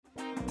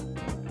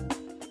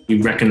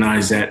We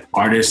recognize that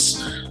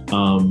artists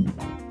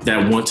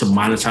that want to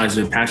monetize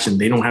their passion,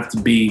 they don't have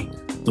to be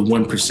the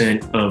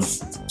 1% of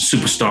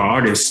superstar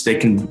artists. They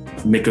can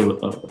make a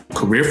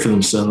career for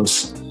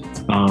themselves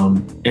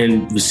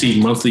and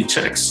receive monthly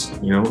checks,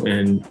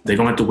 and they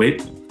don't have to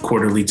wait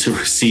quarterly to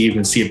receive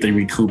and see if they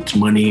recouped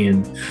money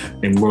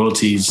and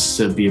royalties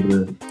to be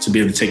able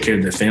to take care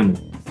of their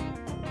family.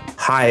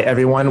 Hi,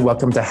 everyone.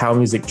 Welcome to How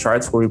Music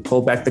Charts, where we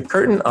pull back the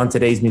curtain on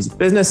today's music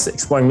business,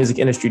 exploring music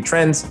industry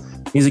trends,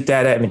 music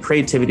data, and the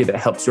creativity that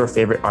helps your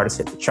favorite artists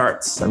hit the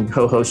charts. I'm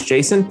co-host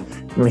Jason,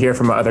 and we'll hear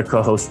from our other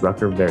co-host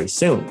Rucker very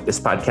soon. This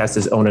podcast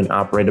is owned and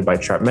operated by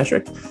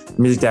Chartmetric,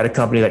 a music data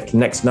company that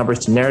connects numbers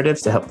to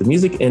narratives to help the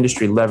music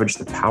industry leverage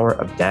the power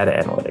of data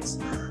analytics.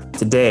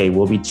 Today,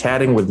 we'll be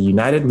chatting with the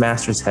United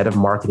Masters Head of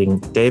Marketing,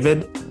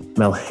 David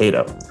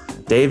Melhedo.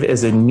 Dave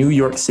is a New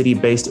York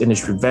City-based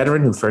industry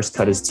veteran who first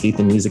cut his teeth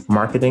in music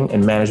marketing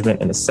and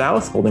management in the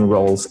South, holding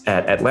roles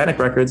at Atlantic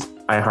Records,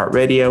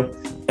 iHeartRadio,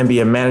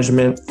 MBM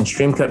Management, and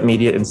Streamcut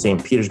Media in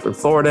St. Petersburg,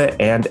 Florida,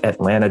 and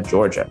Atlanta,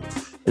 Georgia.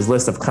 His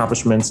list of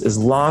accomplishments is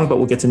long, but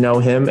we'll get to know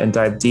him and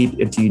dive deep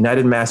into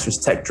United Masters'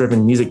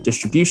 tech-driven music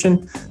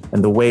distribution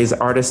and the ways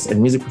artists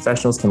and music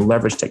professionals can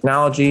leverage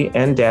technology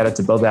and data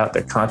to build out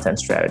their content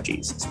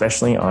strategies,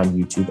 especially on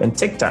YouTube and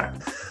TikTok.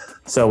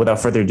 So without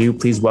further ado,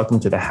 please welcome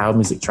to the How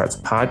Music Charts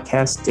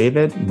podcast,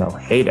 David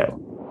Melhedo.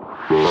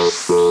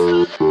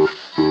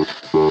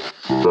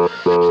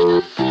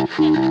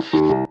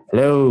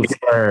 Hello,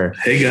 sir.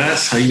 Hey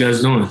guys, how you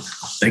guys doing?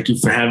 Thank you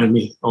for having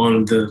me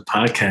on the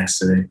podcast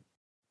today.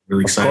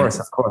 Really excited.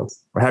 Of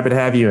course. We're happy to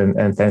have you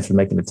and thanks for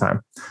making the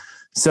time.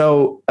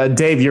 So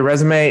Dave, your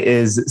resume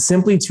is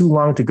simply too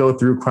long to go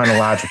through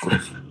chronologically.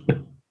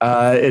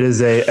 It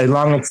is a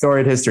long and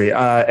storied history.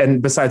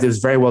 And besides, it was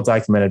very well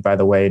documented, by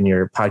the way, in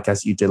your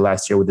podcast you did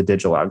last year with the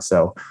Digilog.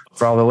 So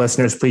for all the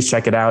listeners, please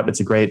check it out.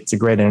 It's a great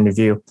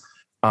interview.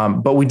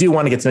 But we do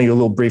want to get to know you a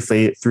little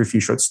briefly through a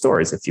few short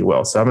stories, if you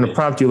will. So I'm going to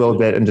prompt you a little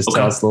bit and just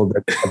tell us a little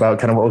bit about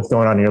kind of what was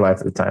going on in your life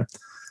at the time.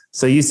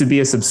 So you used to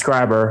be a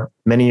subscriber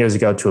many years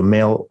ago to a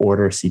mail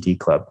order CD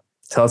club.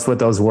 Tell us what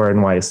those were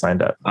and why you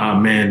signed up.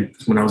 Man,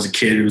 when I was a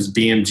kid, it was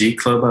BMG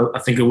Club, I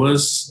think it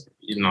was.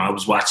 I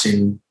was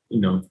watching,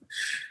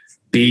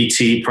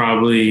 BET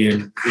probably,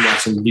 and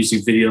watching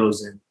music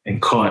videos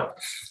and caught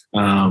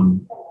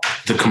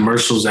the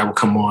commercials that would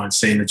come on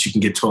saying that you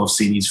can get 12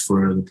 CDs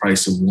for the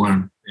price of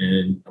one.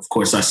 And of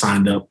course I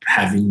signed up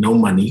having no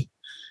money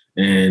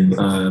and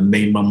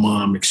made my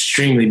mom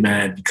extremely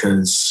mad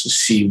because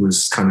she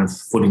was kind of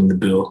footing the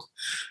bill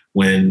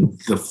when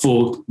the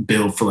full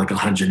bill for like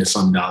 $100 and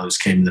some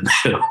came in the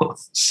bill.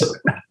 So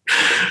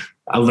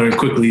I learned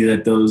quickly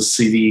that those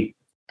CD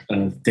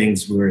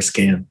things were a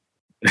scam.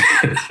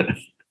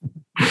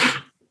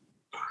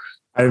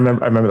 I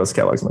remember those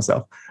catalogs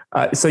myself.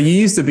 So you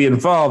used to be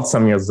involved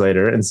some years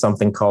later in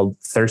something called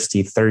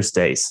Thirsty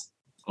Thursdays.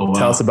 Oh, wow.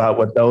 Tell us about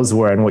what those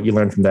were and what you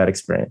learned from that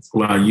experience.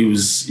 Wow, you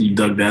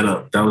dug that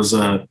up. That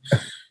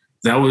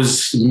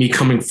was me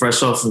coming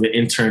fresh off of an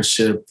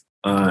internship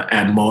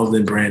at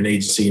Malden Brand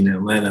Agency in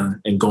Atlanta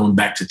and going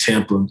back to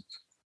Tampa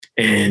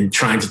and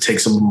trying to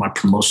take some of my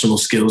promotional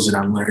skills that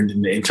I learned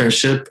in the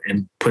internship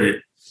and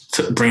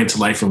bring it to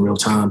life in real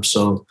time.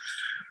 So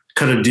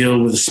cut a deal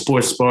with a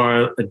sports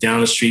bar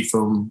down the street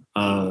from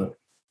the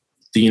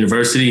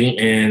university.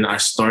 And I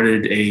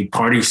started a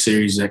party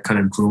series that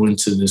kind of grew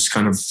into this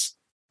kind of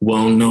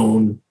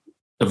well-known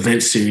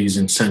event series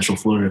in Central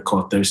Florida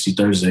called Thirsty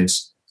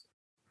Thursdays.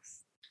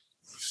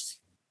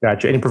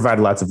 Gotcha. And you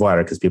provided lots of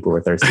water because people were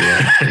thirsty.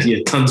 Right? Yeah,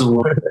 tons of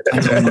water.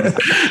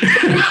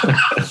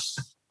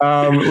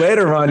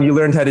 Later on, you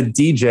learned how to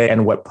DJ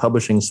and what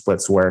publishing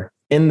splits were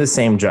in the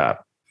same job.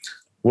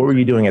 What were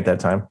you doing at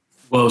that time?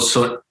 Well,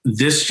 so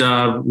this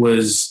job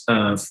was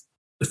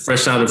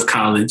fresh out of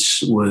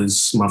college.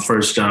 My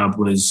first job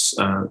was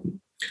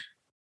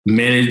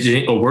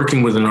managing or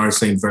working with an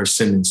artist named Verse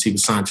Simmons. He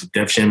was signed to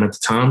Def Jam at the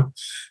time.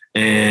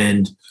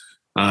 And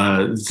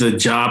the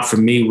job for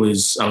me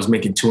was I was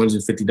making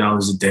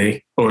 $250 a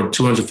day or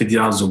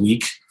 $250 a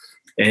week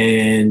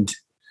and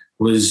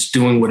was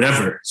doing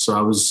whatever. So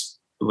I was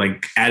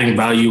like adding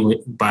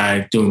value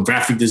by doing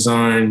graphic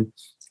design,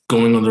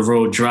 going on the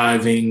road,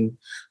 driving.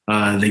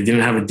 They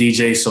didn't have a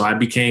DJ, so I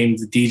became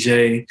the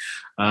DJ.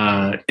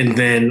 And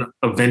then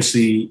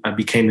eventually I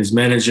became his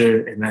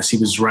manager. And as he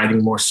was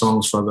writing more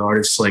songs for other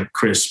artists like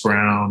Chris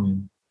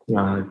Brown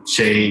and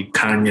Jay,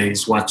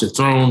 Kanye's Watch the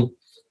Throne,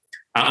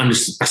 I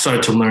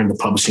started to learn the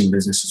publishing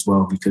business as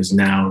well, because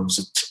now it was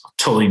a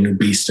totally new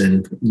beast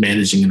in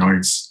managing an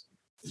artist.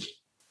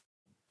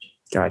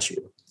 Got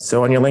you.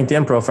 So on your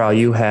LinkedIn profile,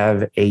 you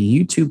have a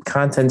YouTube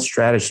content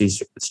strategy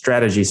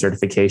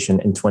certification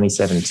in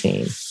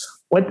 2017.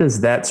 What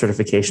does that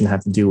certification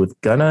have to do with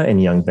Gunna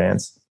and Young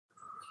Bands?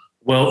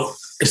 Well,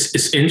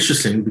 it's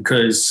interesting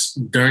because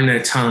during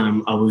that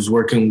time, I was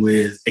working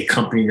with a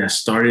company that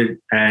started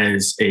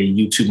as a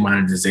YouTube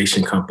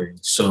monetization company.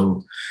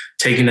 So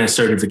taking that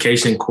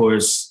certification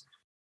course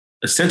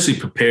essentially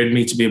prepared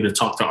me to be able to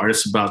talk to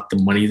artists about the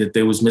money that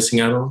they was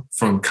missing out on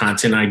from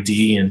content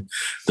ID and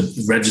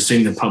the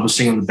registering, the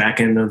publishing on the back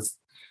end of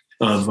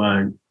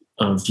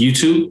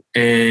YouTube.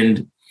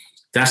 And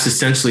that's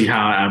essentially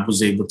how I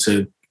was able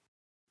to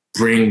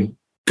bring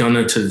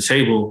Gunna to the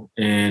table.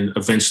 And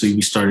eventually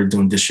we started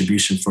doing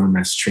distribution for him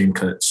at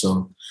Streamcut.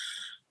 So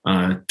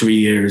 3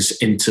 years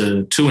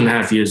into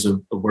 2.5 years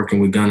of working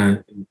with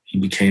Gunna, he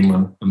became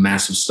a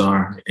massive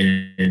star.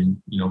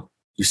 And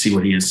you see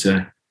what he is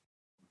today.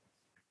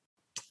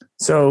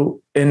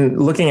 So in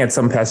looking at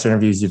some past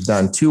interviews you've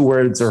done, 2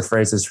 words or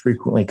phrases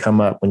frequently come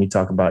up when you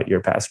talk about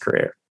your past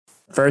career.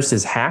 First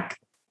is hack,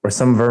 or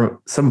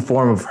some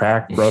form of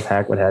hack, growth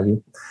hack, what have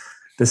you.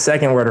 The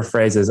second word or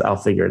phrase is I'll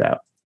figure it out.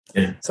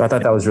 Yeah. So I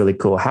thought that was really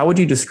cool. How would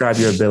you describe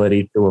your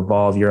ability to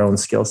evolve your own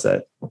skill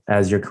set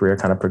as your career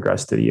kind of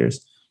progressed through the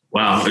years?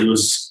 Wow, it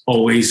was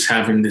always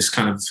having this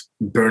kind of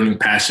burning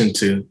passion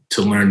to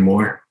learn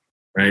more,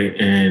 right?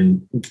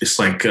 And it's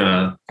like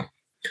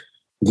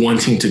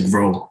wanting to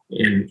grow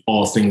in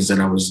all things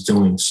that I was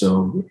doing.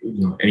 So,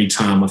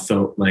 anytime I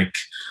felt like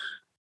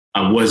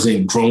I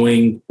wasn't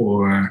growing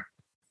or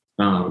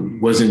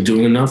wasn't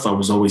doing enough, I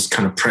was always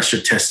kind of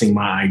pressure testing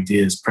my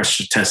ideas,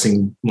 pressure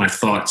testing my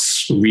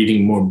thoughts,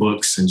 reading more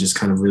books, and just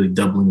kind of really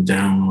doubling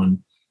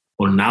down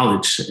on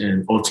knowledge.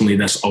 And ultimately,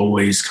 that's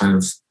always kind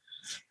of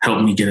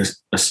helped me get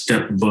a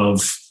step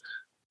above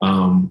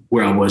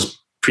where I was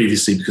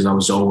previously, because I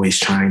was always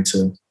trying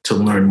to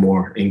learn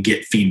more and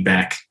get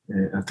feedback.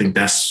 And I think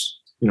that's,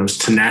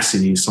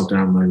 tenacity is something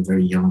I learned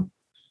very young,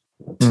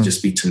 to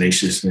just be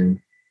tenacious and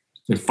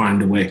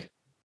find a way.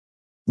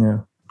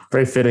 Yeah.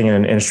 Very fitting in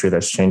an industry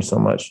that's changed so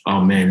much. Oh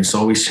man, it's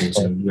always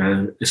changing.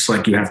 It's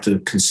like you have to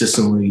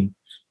consistently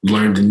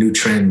learn the new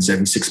trends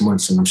every 6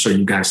 months. And I'm sure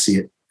you guys see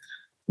it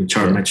with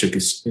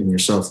Chartmetric in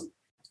yourself.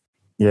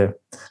 Yeah.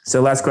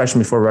 So last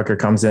question before Rucker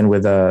comes in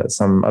with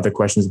some other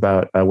questions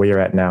about where you're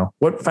at now.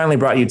 What finally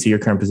brought you to your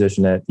current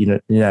position at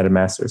United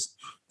Masters?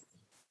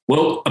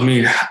 Well,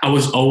 I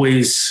was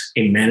always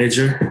a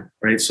manager,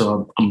 right?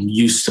 So I'm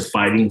used to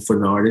fighting for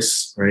the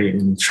artists, right?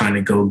 And trying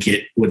to go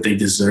get what they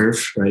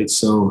deserve, right?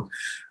 So,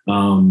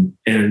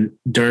 and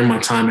during my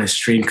time at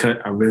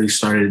Streamcut, I really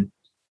started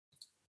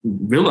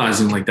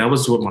realizing like that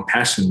was what my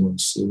passion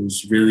was. It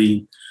was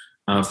really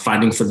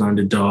fighting for the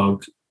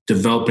underdog,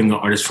 developing an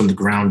artist from the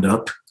ground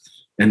up,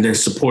 and then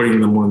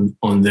supporting them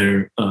on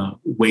their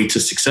way to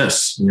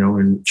success,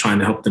 and trying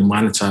to help them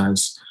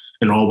monetize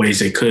in all ways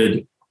they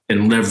could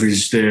and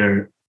leverage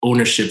their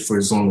ownership for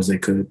as long as they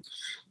could.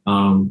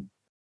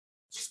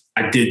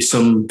 I did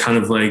some kind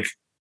of like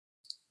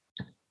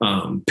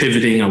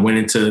pivoting. I went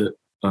into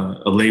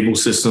a label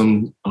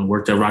system. I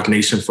worked at Roc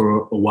Nation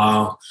for a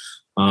while,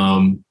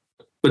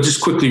 but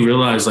just quickly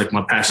realized like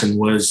my passion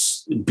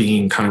was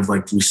being kind of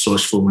like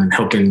resourceful and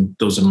helping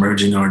those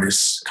emerging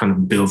artists kind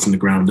of build from the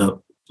ground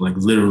up. Like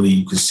literally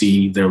you can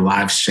see their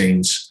lives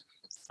change.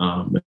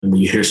 And when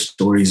you hear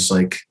stories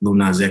like Lil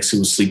Nas X, who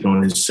was sleeping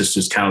on his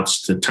sister's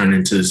couch to turn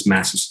into this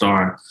massive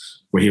star,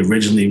 where he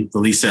originally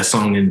released that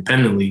song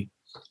independently,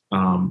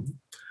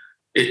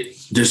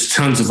 there's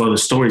tons of other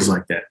stories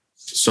like that.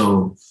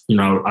 So,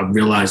 I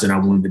realized that I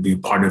wanted to be a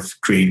part of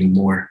creating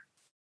more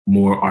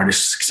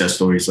artist success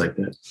stories like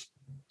that.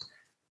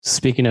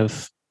 Speaking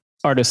of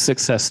artist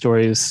success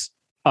stories,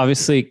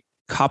 obviously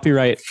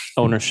copyright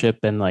ownership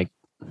and like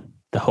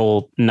the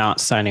whole not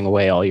signing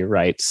away all your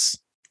rights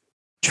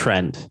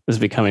trend is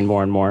becoming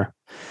more and more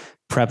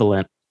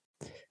prevalent.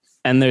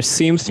 And there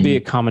seems to be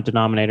a common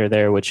denominator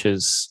there, which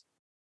is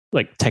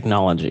like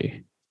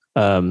technology.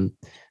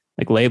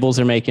 Like labels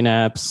are making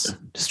apps,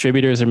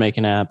 distributors are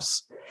making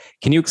apps.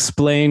 Can you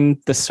explain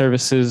the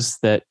services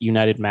that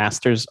United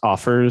Masters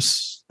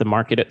offers, the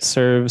market it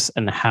serves,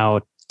 and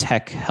how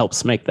tech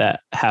helps make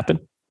that happen?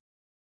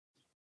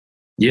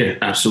 Yeah,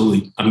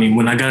 absolutely.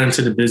 When I got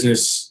into the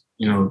business,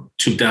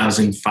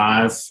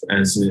 2005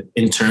 as an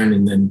intern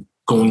and then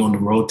going on the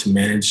road to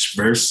manage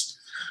Verse,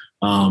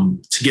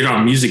 to get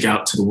our music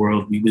out to the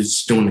world, we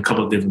was doing a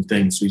couple of different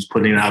things. We was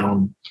putting it out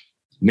on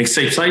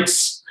mixtape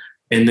sites,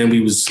 and then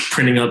we was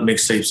printing up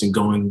mixtapes and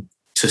going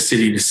to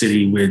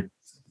city with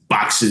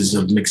boxes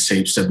of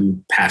mixtapes that we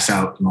would pass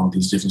out in all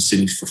these different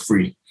cities for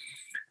free.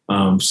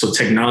 So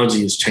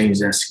technology has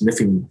changed that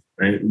significantly,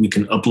 right? We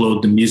can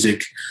upload the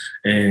music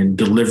and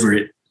deliver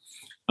it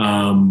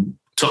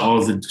to all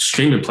of the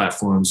streaming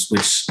platforms,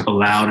 which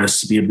allowed us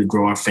to be able to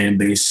grow our fan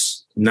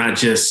base, not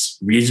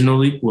just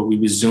regionally, what we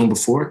was doing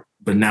before,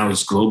 but now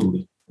it's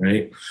globally,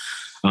 right?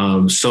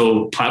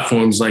 So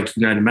platforms like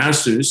United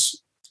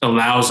Masters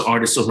allows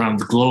artists around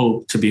the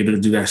globe to be able to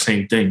do that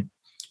same thing.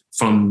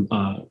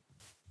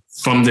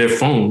 From their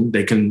phone,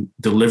 they can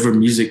deliver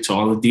music to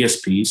all the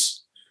DSPs.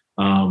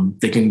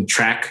 They can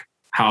track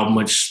how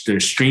much they're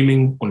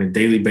streaming on a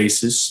daily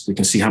basis. They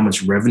can see how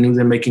much revenue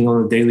they're making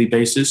on a daily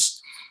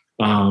basis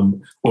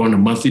or on a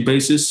monthly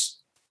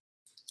basis.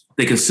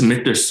 They can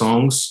submit their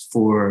songs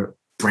for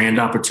brand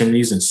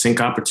opportunities and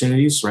sync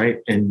opportunities, right?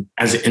 And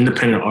as an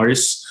independent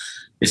artist,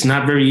 it's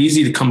not very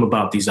easy to come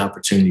about these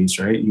opportunities,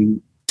 right?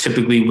 You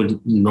typically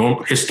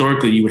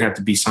historically you would have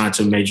to be signed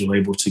to a major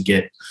label to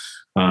get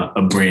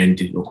a brand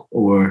deal,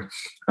 or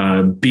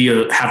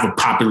have a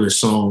popular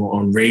song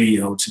on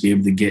radio to be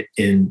able to get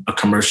in a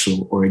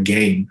commercial or a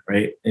game,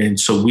 right? And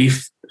so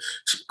we've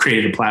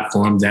created a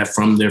platform that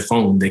from their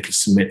phone they can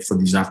submit for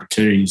these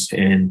opportunities,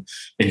 and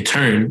in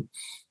turn,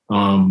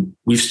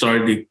 we've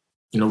started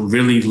to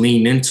really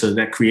lean into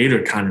that creator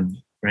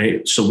economy,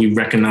 right? So we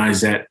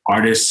recognize that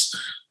artists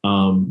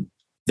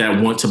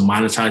that want to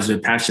monetize their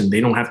passion, they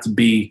don't have to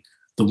be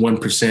the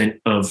 1%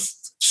 of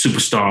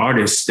superstar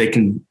artists. They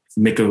can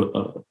make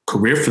a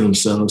career for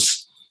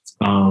themselves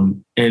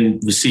and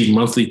receive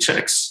monthly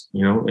checks,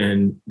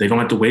 and they don't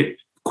have to wait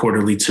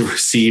quarterly to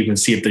receive and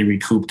see if they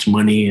recouped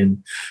money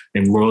and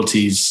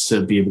royalties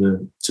to be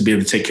able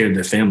to take care of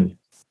their family.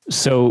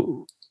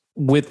 So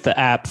with the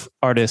app,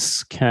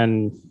 artists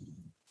can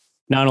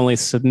not only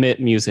submit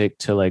music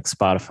to like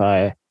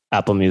Spotify,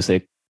 Apple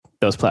Music,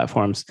 those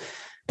platforms,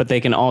 but they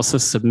can also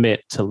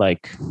submit to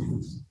like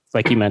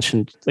you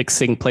mentioned, like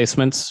sing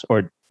placements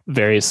or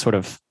various sort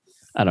of,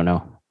 I don't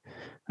know,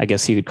 I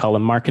guess you could call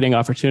them marketing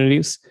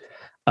opportunities.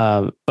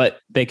 But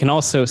they can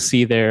also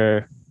see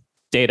their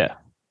data,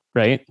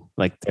 right?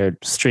 Like their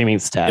streaming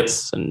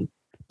stats and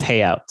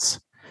payouts.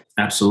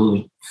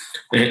 Absolutely.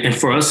 And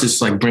for us,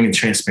 it's like bringing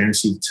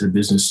transparency to the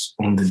business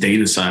on the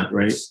data side,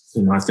 right?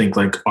 I think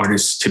like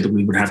artists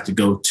typically would have to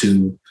go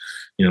to,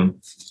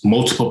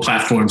 multiple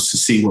platforms to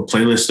see what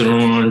playlists they're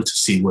on, to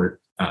see what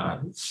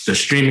their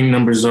streaming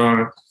numbers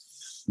are.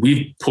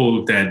 We've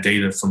pulled that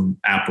data from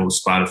Apple,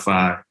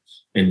 Spotify,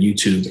 and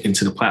YouTube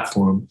into the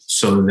platform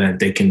so that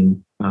they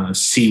can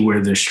see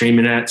where they're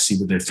streaming at, see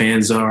what their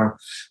fans are.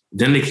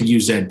 Then they can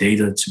use that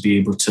data to be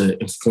able to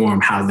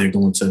inform how they're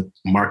going to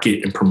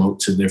market and promote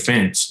to their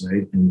fans,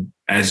 right? And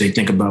as they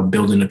think about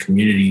building a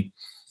community,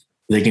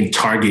 they can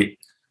target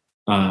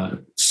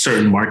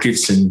certain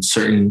markets and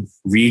certain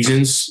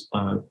regions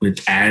with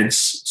ads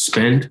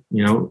spend.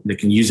 They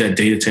can use that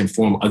data to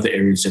inform other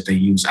areas that they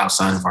use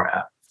outside of our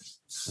app.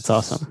 That's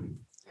awesome.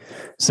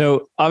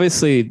 So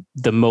obviously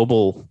the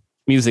mobile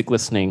music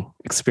listening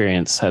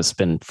experience has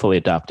been fully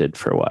adopted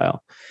for a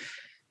while,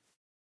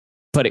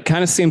 but it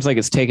kind of seems like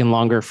it's taken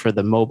longer for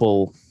the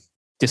mobile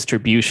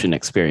distribution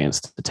experience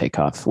to take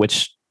off,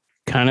 which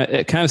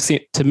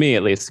to me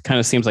at least, kind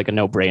of seems like a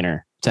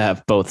no-brainer to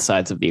have both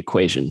sides of the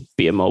equation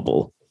be a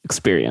mobile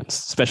experience,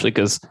 especially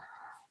because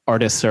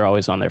artists are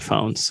always on their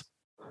phones.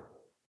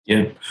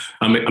 Yeah.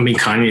 I mean,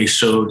 Kanye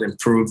showed and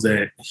proved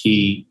that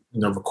he,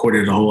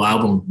 recorded a whole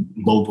album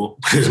mobile,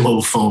 with his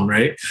mobile phone,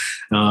 right?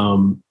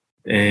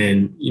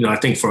 And, I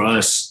think for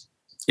us,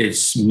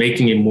 it's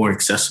making it more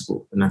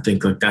accessible. And I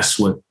think like that's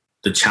what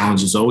the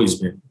challenge has always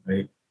been,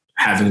 right?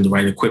 Having the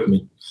right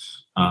equipment,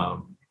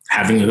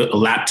 having a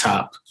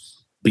laptop,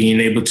 being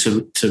able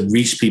to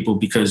reach people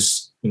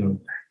because,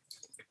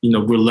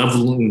 we're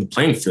leveling the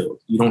playing field.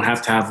 You don't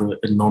have to have an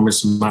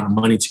enormous amount of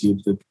money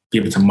to be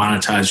able to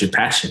monetize your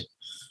passion.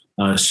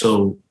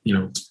 So,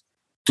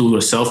 through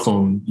a cell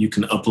phone, you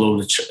can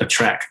upload a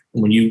track.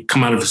 When you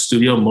come out of the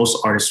studio, most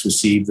artists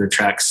receive their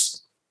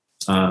tracks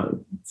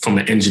from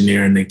an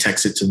engineer and they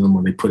text it to them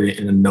or they put it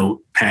in a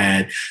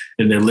notepad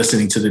and they're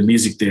listening to the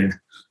music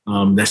there.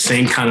 That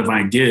same kind of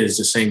idea is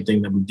the same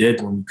thing that we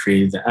did when we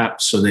created the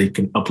app, so they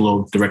can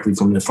upload directly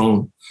from their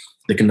phone.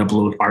 They can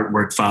upload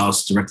artwork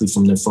files directly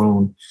from their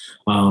phone.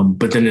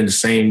 But then in the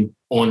same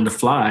on the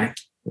fly,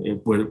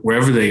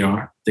 wherever they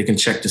are, they can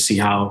check to see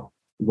how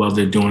well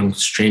they're doing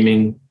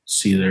streaming,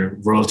 see their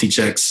royalty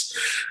checks,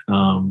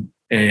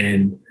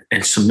 and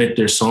submit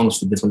their songs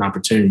for different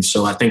opportunities.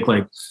 So I think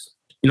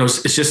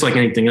it's just like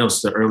anything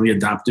else, the early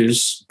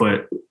adopters,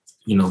 but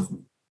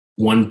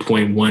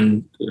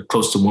 1.1,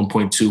 close to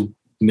 1.2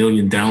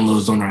 million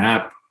downloads on our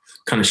app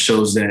kind of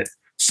shows that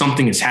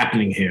something is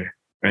happening here,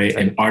 right?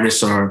 And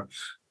artists have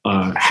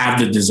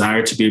the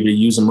desire to be able to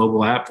use a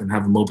mobile app and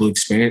have a mobile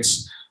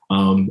experience.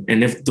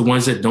 And if the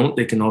ones that don't,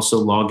 they can also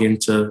log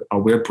into our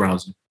web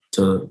browser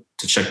to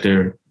check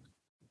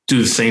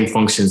do the same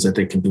functions that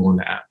they can do on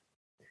the app.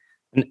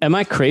 And am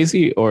I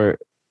crazy, or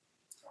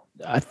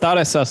I thought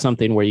I saw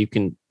something where you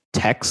can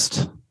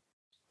text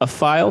a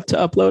file to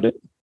upload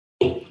it?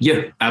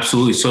 Yeah,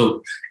 absolutely.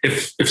 So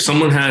if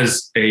someone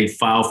has a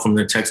file from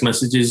their text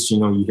messages,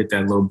 you hit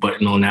that little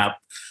button on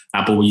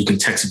Apple where you can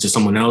text it to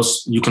someone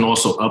else. You can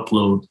also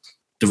upload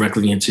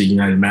directly into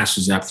United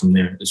Masters app from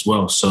there as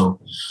well.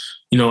 So,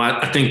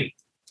 I think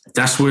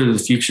that's where the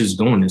future is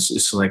going.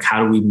 It's like,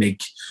 how do we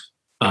make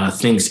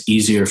things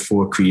easier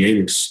for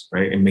creators,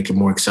 right? And make it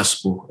more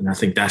accessible. And I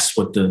think that's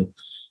what the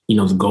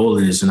goal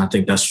is. And I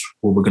think that's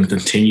what we're going to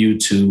continue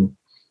to,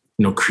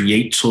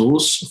 create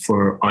tools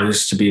for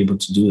artists to be able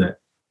to do that.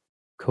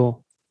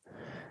 Cool.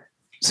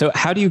 So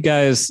how do you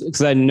guys,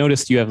 because I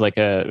noticed you have like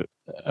a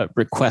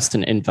request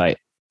and invite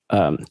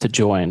to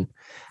join.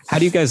 How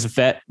do you guys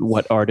vet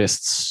what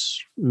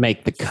artists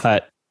make the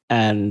cut?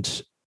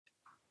 And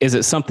is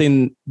it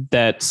something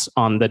that's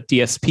on the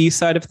DSP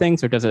side of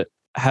things, or does it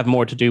have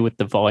more to do with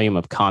the volume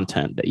of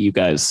content that you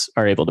guys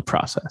are able to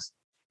process?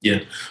 Yeah.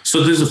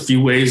 So there's a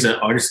few ways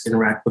that artists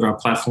interact with our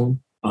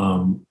platform.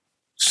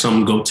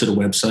 Some go to the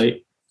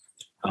website.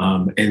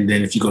 And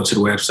then if you go to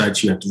the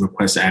website, you have to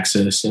request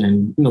access.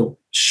 And,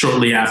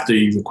 shortly after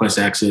you request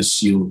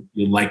access, you'll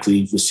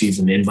likely receive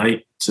an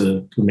invite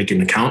to make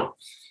an account.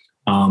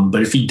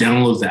 But if you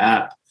download the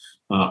app,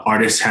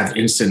 artists have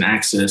instant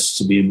access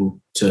to be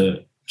able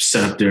to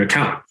set up their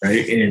account,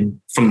 right? And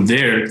from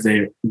there,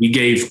 we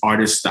gave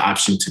artists the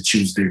option to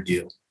choose their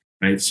deal,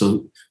 right?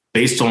 So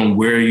based on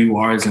where you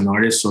are as an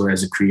artist or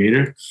as a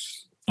creator,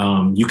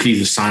 you could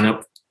either sign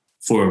up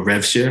for a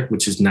rev share,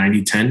 which is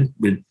 90/10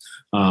 with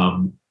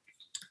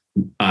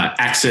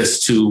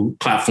access to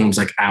platforms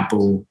like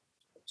Apple,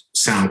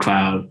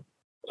 SoundCloud,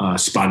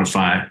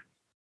 Spotify.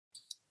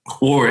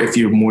 Or if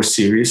you're more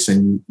serious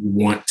and you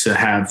want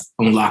to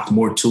unlock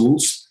more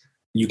tools,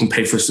 you can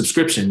pay for a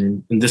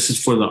subscription. And this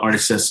is for the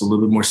artist that's a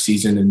little bit more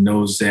seasoned and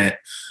knows that,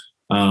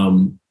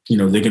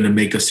 they're going to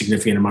make a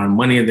significant amount of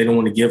money and they don't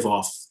want to give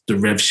off the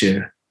rev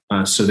share.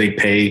 So they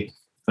pay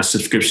a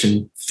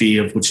subscription fee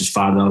which is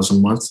 $5 a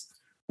month,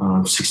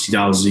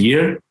 $60 a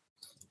year.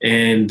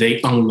 And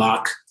they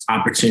unlock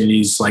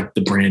opportunities like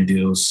the brand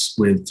deals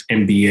with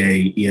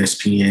NBA,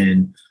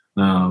 ESPN,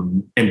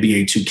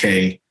 NBA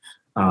 2K,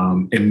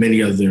 and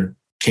many other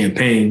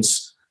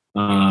campaigns,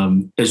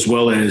 as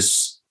well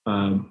as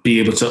be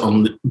able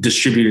to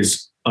distribute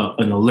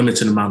an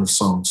unlimited amount of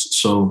songs.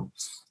 So,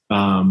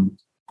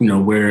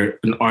 where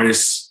an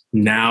artist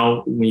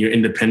now, when you're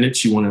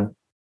independent, you want to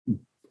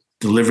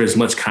deliver as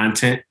much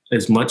content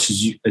as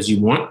you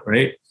want,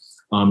 right?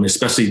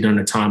 Especially during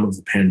the time of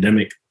the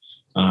pandemic,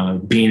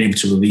 being able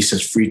to release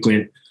as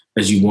frequent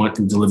as you want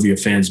and deliver your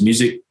fans'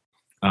 music.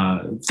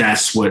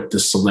 That's what the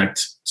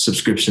Select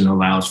subscription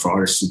allows for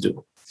artists to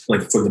do.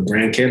 Like for the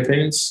brand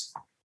campaigns,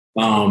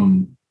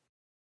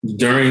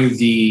 during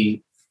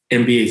the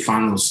NBA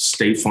Finals,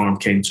 State Farm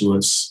came to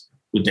us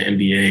with the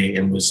NBA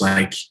and was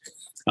like,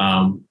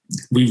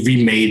 we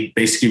remade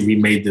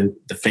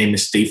the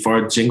famous State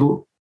Farm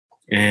jingle.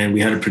 And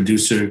we had a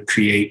producer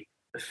create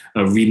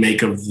a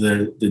remake of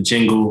the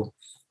jingle.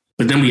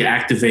 But then we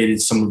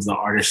activated some of the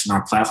artists in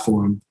our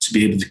platform to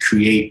be able to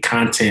create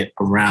content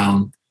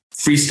around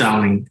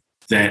freestyling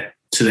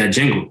to that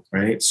jingle,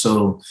 right?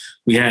 So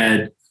we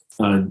had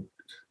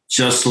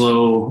Just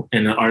Low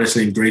and an artist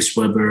named Grace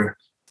Weber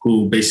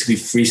who basically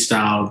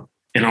freestyled,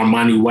 and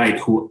Armani White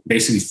who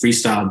basically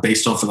freestyled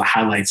based off of the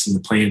highlights in the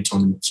play-in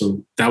tournament.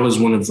 So that was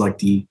one of like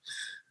the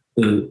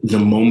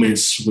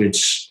moments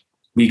which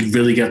we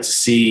really got to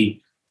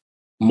see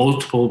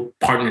multiple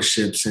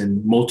partnerships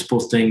and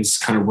multiple things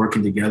kind of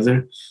working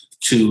together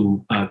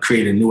to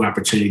create a new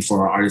opportunity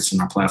for our artists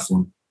and our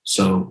platform.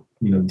 So,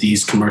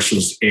 these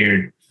commercials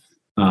aired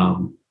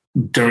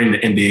during the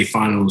NBA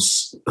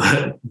Finals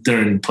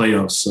during the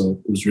playoffs.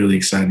 So it was really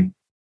exciting.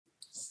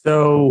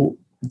 So,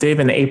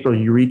 Dave, in April,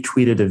 you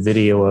retweeted a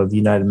video of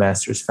United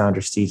Masters founder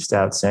Steve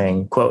Stout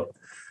saying, quote,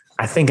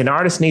 "I think an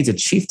artist needs a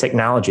chief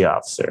technology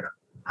officer.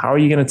 How are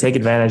you going to take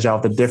advantage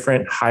of the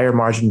different higher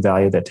margin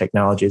value that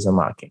technology is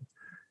unlocking?"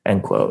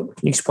 End quote.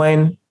 Can you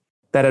explain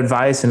that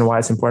advice and why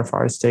it's important for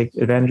artists to take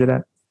advantage of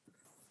that?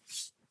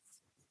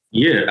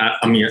 Yeah,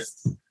 I mean,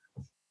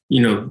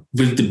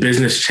 with the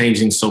business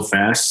changing so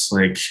fast,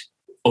 like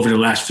over the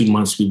last few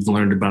months, we've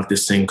learned about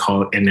this thing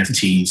called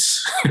NFTs,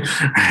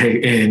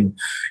 right? And,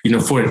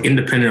 for an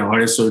independent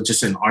artist or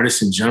just an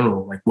artist in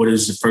general, like what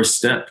is the first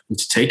step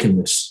into taking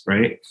this,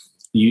 right?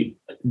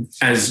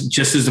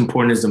 Just as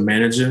important as the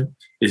manager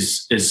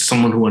is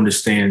someone who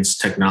understands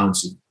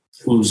technology,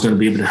 who's going to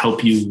be able to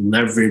help you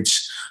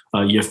leverage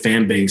your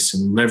fan base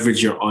and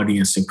leverage your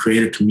audience and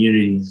create a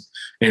community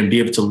and be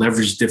able to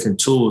leverage different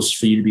tools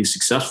for you to be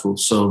successful.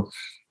 So,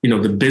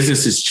 the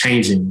business is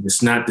changing.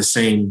 It's not the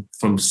same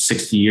from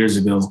 60 years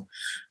ago.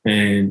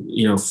 And,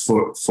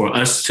 for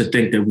us to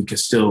think that we can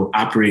still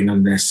operate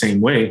in that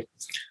same way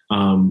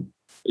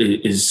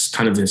is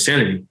kind of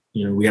insanity.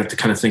 We have to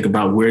kind of think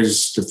about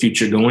where's the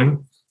future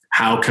going?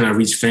 How can I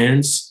reach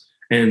fans?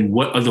 And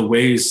what other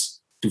ways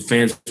do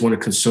fans want to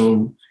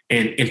consume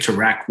and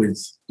interact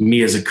with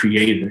me as a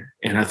creator?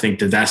 And I think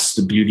that that's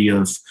the beauty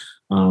of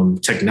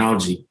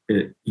technology.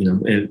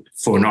 And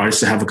for an artist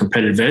to have a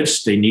competitive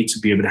edge, they need to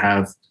be able to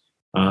have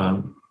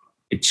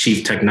a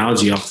chief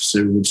technology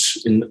officer, which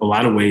in a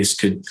lot of ways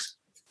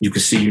you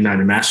could see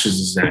United Masters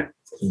is that,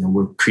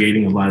 we're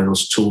creating a lot of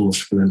those tools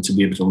for them to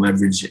be able to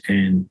leverage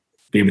and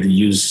be able to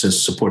use to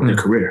support their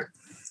career.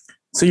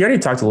 So you already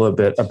talked a little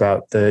bit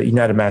about the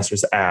United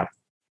Masters app.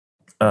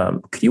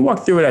 Could you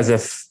walk through it as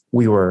if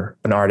we were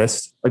an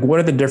artist? Like, what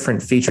are the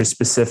different features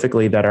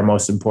specifically that are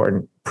most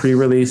important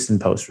pre-release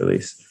and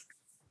post-release?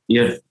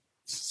 Yeah,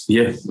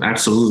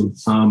 absolutely.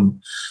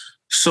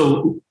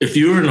 So if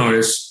you're an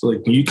artist,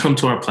 like when you come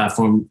to our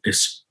platform,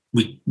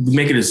 we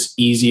make it as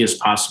easy as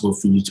possible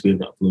for you to be able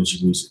to upload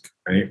your music,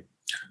 right?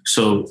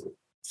 So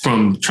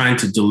from trying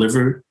to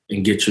deliver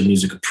and get your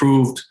music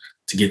approved,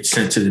 to get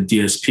sent to the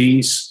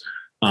DSPs,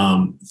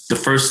 the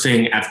first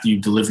thing after you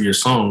deliver your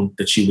song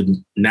that you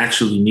would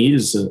naturally need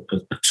is a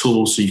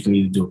tool so you can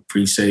either do a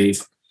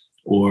pre-save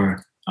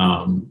or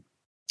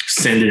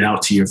send it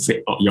out to your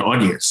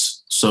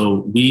audience.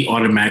 So we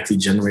automatically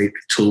generate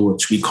a tool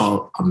which we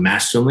call a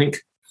master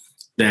link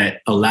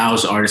that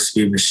allows artists to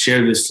be able to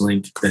share this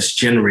link that's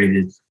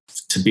generated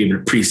to be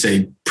able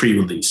to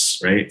pre-release,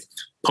 right?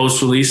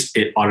 Post-release,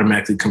 it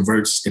automatically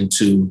converts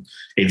into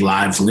a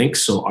live link,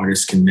 so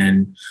artists can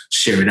then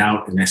share it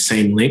out, and that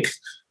same link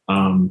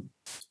can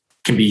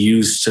be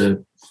used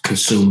to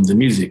consume the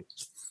music.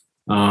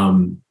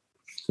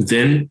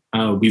 Then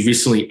we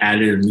recently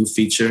added a new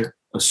feature,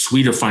 a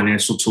suite of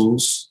financial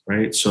tools,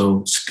 right? So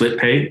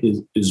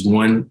SplitPay is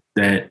one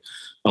that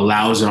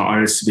allows our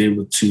artists to be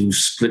able to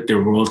split their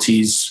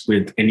royalties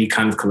with any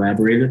kind of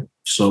collaborator.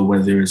 So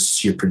whether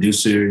it's your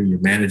producer, your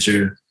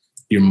manager,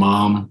 your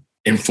mom,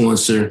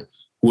 influencer,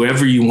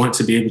 whoever you want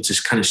to be able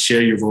to kind of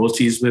share your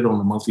royalties with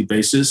on a monthly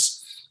basis,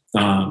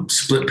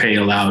 SplitPay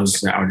allows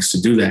the artist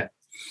to do that.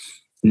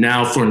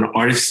 Now for an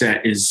artist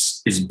that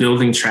is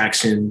building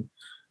traction,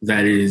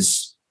 that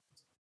is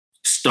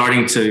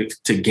starting to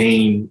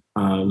gain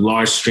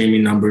large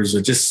streaming numbers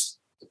or just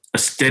a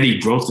steady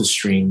growth of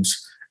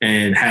streams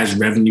and has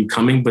revenue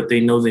coming, but they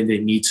know that they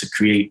need to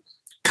create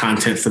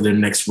content for their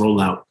next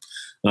rollout.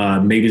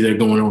 Maybe they're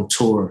going on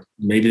tour.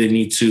 Maybe they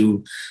need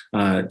to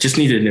just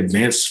need an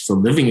advance for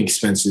living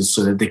expenses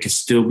so that they can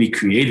still be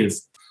creative.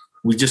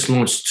 We just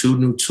launched 2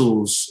 new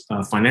tools,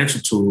 financial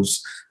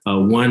tools,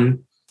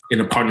 one in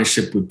a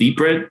partnership with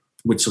BeatBread,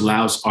 which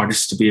allows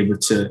artists to be able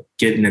to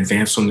get an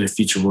advance on their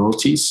future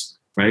royalties,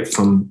 right?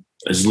 From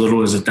as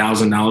little as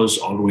 $1,000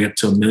 all the way up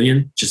to $1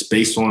 million, just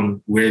based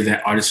on where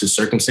that artist's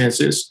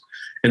circumstances.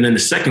 And then the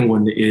second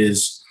one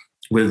is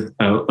with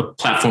a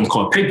platform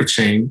called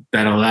PaperChain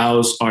that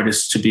allows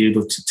artists to be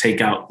able to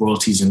take out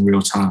royalties in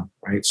real time,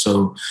 right?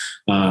 So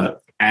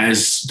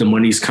as the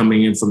money's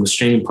coming in from the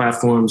streaming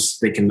platforms,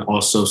 they can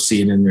also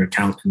see it in their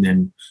account and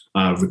then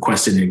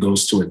request it and it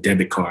goes to a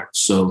debit card.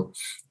 So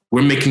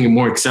we're making it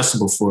more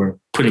accessible for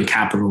putting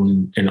capital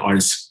in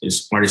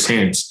artists'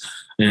 hands.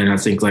 And I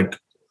think like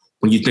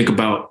when you think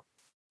about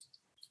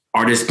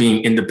artists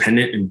being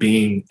independent and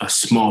being a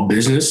small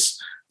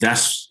business,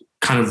 that's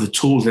kind of the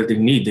tools that they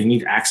need. They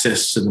need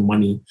access to the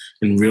money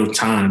in real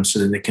time so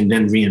that they can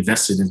then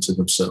reinvest it into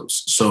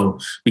themselves. So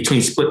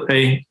between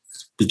SplitPay,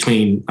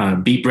 between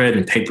BeatBread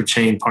and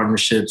PaperChain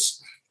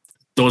partnerships,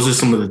 those are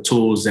some of the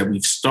tools that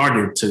we've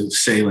started to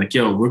say like,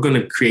 yo, we're going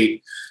to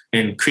create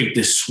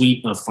this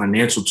suite of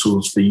financial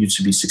tools for you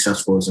to be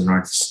successful as an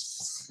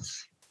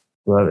artist.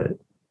 Love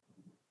it.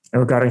 And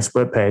regarding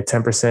SplitPay,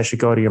 10% should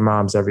go to your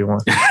moms, everyone.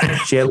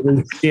 She at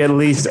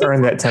least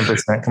earned that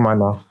 10%. Come on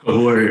now.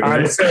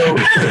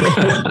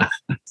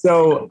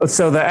 So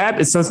the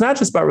app so it's not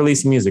just about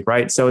releasing music,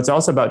 right? So it's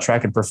also about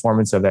tracking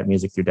performance of that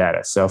music through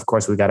data. So of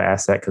course we got to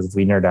ask that because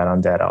we nerd out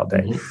on data all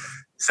day. Mm-hmm.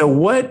 So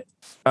what,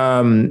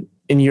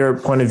 in your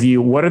point of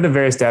view, what are the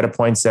various data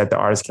points that the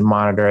artist can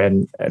monitor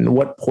and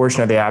what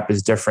portion of the app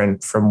is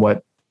different from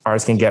what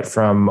artists can get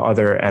from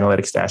other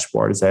analytics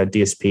dashboards that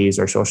DSPs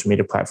or social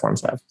media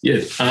platforms have?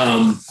 Yeah.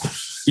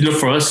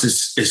 For us,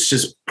 it's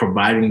just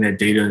providing that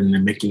data and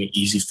then making it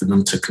easy for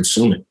them to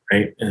consume it,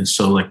 right? And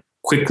so like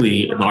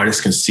quickly an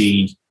artist can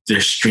see their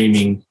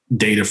streaming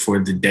data for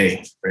the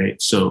day, right?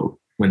 So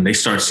when they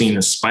start seeing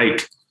a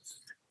spike,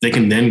 they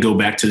can then go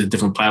back to the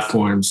different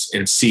platforms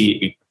and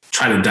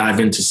try to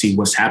dive in to see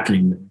what's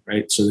happening there,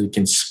 right? So they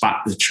can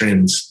spot the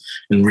trends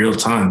in real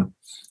time.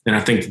 And I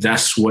think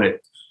that's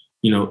what,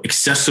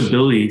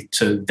 accessibility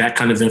to that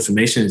kind of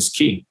information is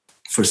key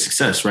for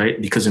success,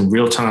 right? Because in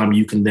real time,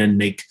 you can then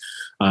make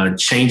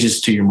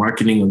changes to your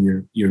marketing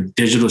or your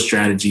digital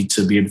strategy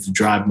to be able to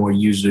drive more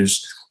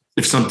users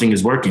if something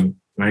is working,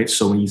 right?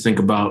 So when you think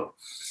about,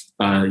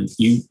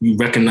 you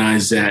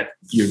recognize that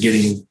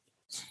you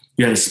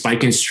had a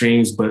spike in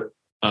streams, but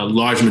a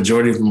large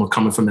majority of them are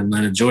coming from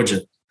Atlanta,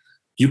 Georgia.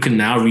 You can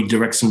now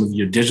redirect some of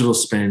your digital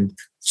spend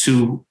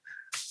to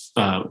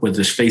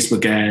whether it's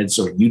Facebook ads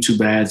or YouTube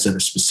ads that are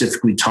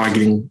specifically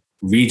targeting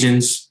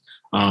regions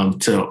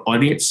to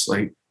audience.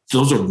 Like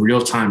those are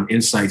real-time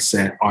insights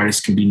that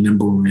artists can be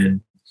nimble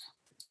in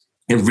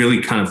and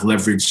really kind of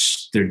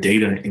leverage their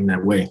data in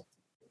that way.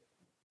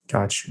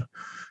 Gotcha.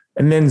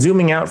 And then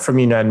zooming out from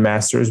United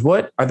Masters,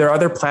 are there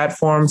other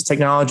platforms,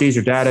 technologies,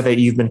 or data that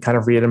you've been kind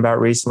of reading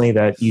about recently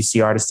that you see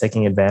artists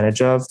taking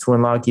advantage of to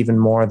unlock even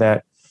more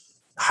that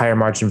higher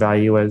margin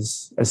value,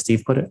 as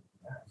Steve put it?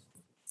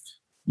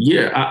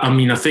 Yeah,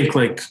 I think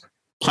like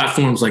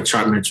platforms like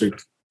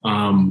Chartmetric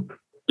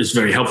is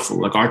very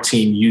helpful. Like our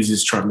team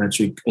uses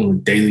Chartmetric on a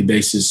daily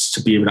basis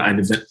to be able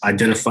to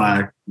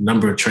identify a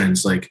number of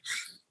trends, like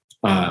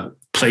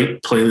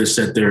playlists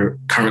that they're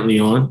currently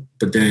on,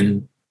 but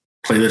then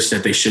playlists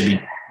that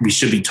we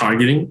should be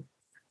targeting,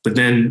 but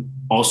then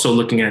also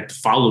looking at the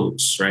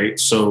follows, right?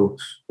 So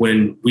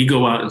when we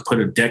go out and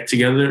put a deck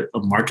together, a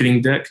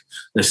marketing deck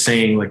that's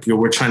saying like,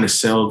 we're trying to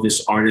sell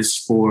this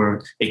artist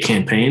for a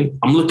campaign,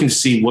 I'm looking to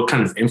see what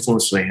kind of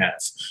influence they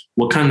have,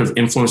 what kind of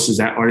influence does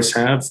that artist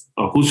have,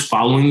 or who's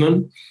following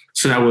them,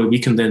 so that way we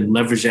can then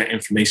leverage that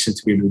information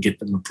to be able to get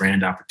them a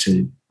brand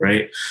opportunity,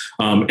 right?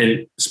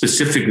 And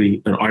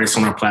specifically, an artist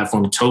on our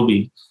platform,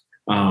 Toby,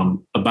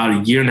 about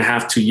a year and a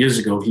half, 2 years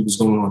ago, he was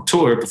going on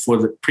tour before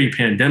the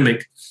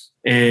pre-pandemic,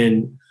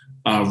 and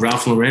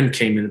Ralph Lauren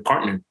came in and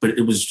partnered, but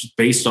it was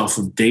based off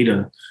of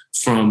data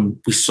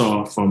we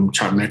saw from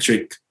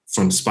Chartmetric,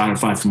 from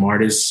Spotify, from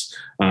artists.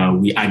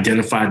 We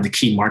identified the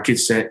key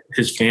markets that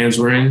his fans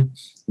were in.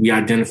 We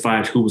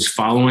identified who was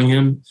following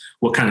him,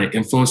 what kind of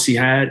influence he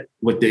had,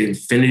 what the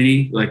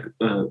affinity, like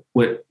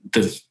what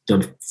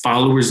the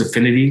followers'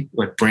 affinity,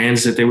 like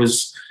brands that they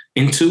was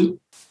into.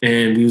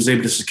 And we was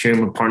able to secure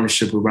him a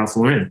partnership with Ralph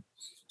Lauren.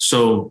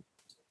 So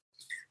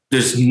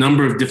there's a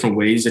number of different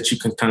ways that you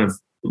can kind of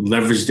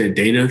leverage that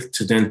data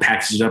to then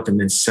package it up and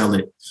then sell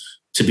it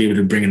to be able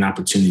to bring an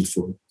opportunity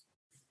for it.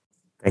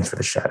 Thanks for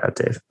the shout out,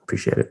 Dave.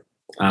 Appreciate it.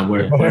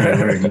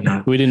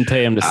 We didn't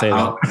pay him to say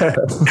that.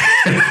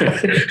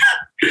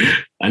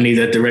 I need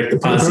that direct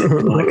deposit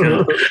in my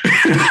account.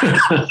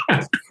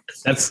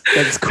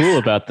 That's cool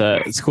about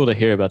that. It's cool to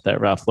hear about that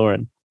Ralph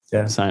Lauren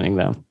signing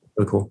them.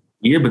 Really cool.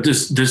 Yeah, but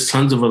there's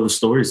tons of other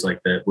stories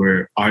like that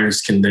where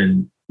artists can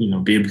then,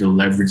 be able to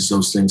leverage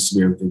those things to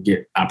be able to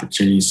get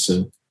opportunities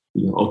to,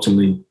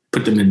 ultimately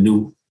put them in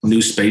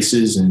new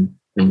spaces and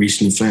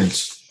reach new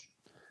fans.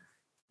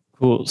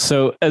 Cool.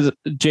 So as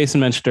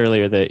Jason mentioned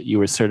earlier that you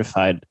were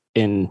certified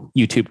in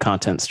YouTube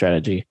content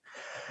strategy,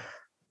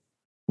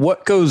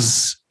 what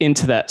goes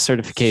into that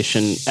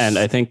certification? And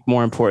I think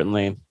more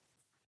importantly,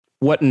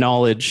 what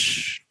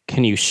knowledge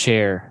can you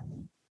share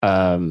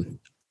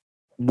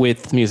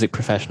with music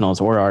professionals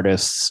or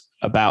artists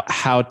about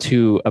how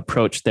to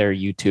approach their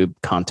YouTube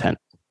content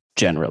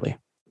generally?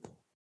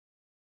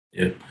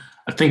 Yeah,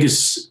 I think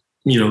it's,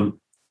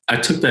 I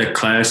took that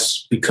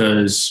class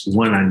because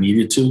one, I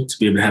needed to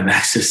be able to have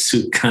access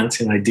to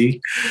Content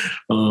ID.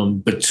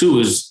 But two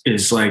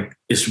is like,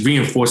 it's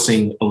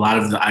reinforcing a lot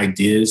of the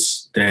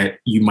ideas that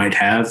you might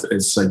have.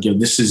 It's like,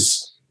 this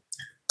is,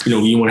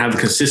 you want to have a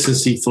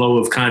consistency flow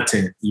of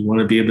content. You want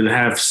to be able to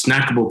have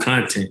snackable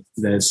content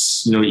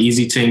that's,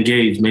 easy to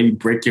engage. Maybe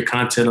break your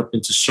content up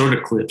into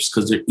shorter clips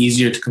because they're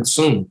easier to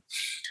consume,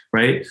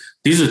 right?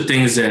 These are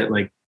things that,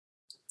 like,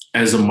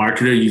 as a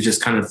marketer, you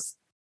just kind of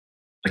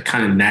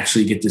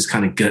naturally get this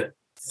kind of gut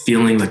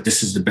feeling like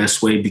this is the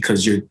best way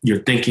because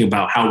you're thinking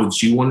about how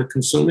would you want to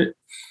consume it.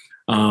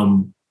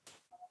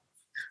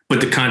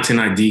 But the Content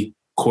ID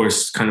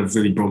course kind of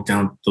really broke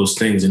down those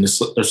things, and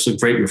it's a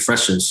great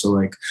refresher. So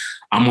like,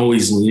 I'm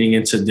always leaning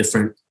into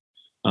different,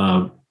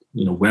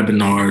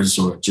 webinars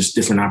or just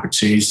different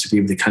opportunities to be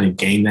able to kind of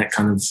gain that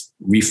kind of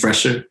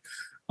refresher.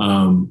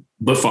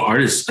 But for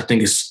artists, I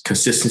think it's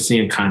consistency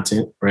in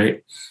content,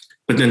 right?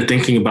 But then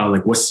thinking about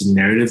like, what's the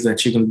narrative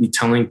that you're going to be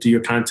telling through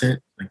your content?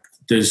 Like,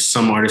 there's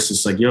some artists,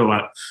 it's like,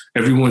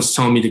 everyone's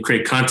telling me to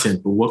create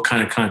content, but what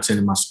kind of content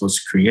am I supposed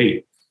to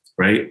create?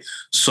 Right.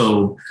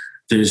 So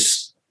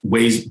there's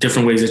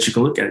different ways that you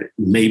can look at it.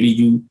 Maybe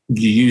you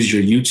use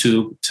your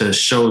YouTube to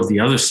show the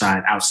other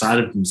side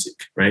outside of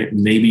music, right?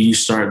 Maybe you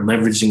start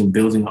leveraging and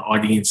building an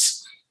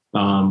audience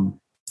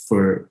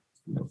for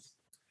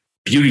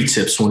beauty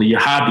tips, one of your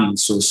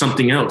hobbies, or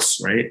something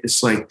else, right?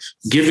 It's like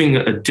giving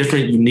a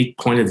different, unique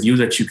point of view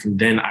that you can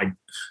then,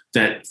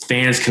 that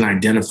fans can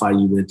identify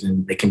you with,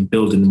 and they can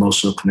build an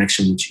emotional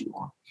connection with you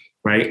on,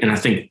 right? And I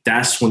think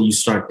that's when you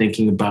start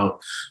thinking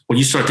about,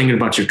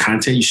 your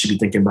content, you should be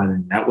thinking about it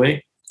in that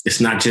way.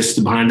 It's not just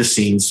the behind the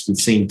scenes. We've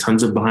seen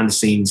tons of behind the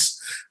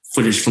scenes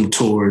footage from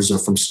tours or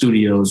from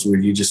studios where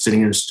you're just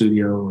sitting in a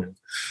studio and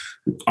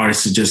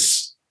artists are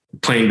just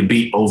playing the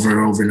beat over and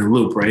over in a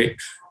loop, right?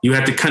 You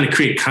have to kind of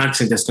create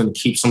content that's going to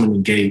keep someone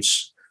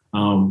engaged.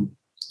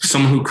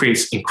 Someone who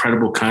creates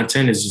incredible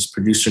content is this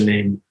producer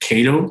named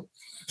Kato.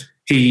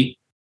 He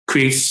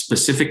creates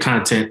specific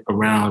content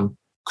around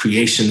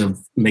creation of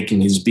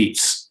making his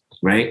beats,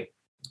 right?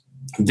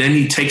 Then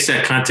he takes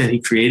that content he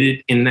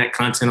created in that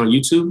content on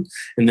YouTube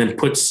and then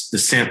puts the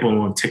sample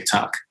on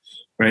TikTok,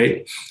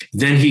 right?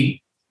 Then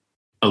he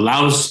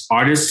allows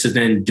artists to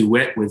then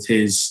duet with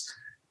his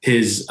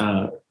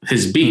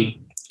beat.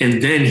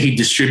 And then he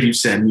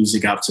distributes that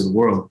music out to the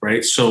world,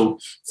 right? So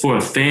for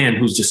a fan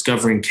who's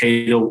discovering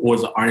Kato or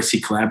the artist he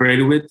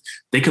collaborated with,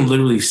 they can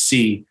literally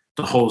see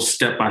the whole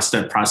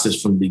step-by-step process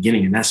from the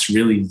beginning. And that's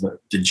really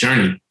the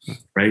journey,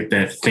 right,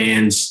 that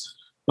fans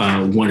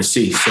want to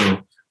see.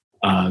 So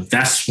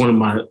that's one of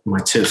my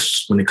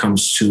tips when it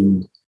comes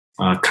to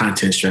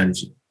content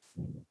strategy.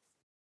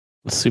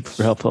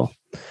 Super helpful.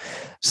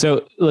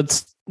 So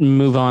let's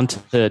move on to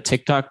the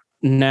TikTok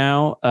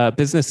now.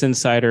 Business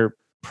Insider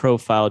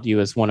profiled you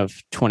as one of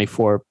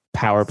 24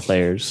 power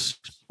players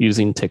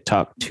using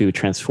TikTok to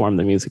transform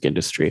the music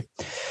industry.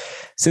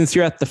 Since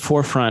you're at the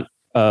forefront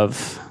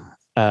of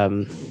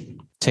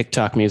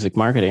TikTok music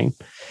marketing,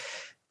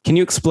 can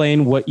you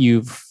explain what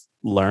you've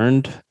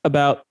learned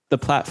about the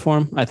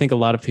platform? I think a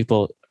lot of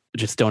people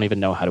just don't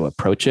even know how to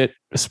approach it,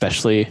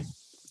 especially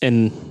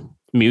in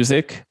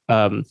music.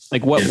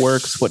 Like what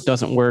works, what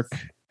doesn't work,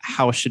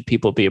 how should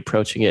people be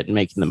approaching it and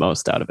making the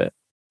most out of it?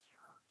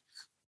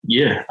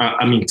 Yeah,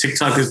 I mean,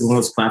 TikTok is one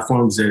of those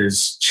platforms that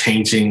is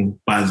changing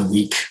by the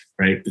week,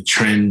 right? The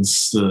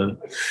trends,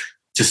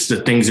 just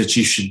the things that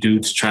you should do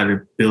to try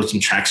to build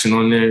some traction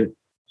on there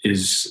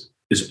is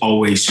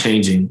always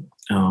changing.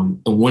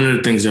 And one of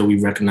the things that we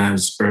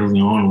recognized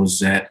early on was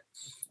that,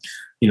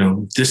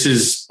 this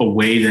is a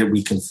way that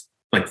we can,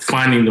 like,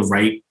 finding the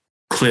right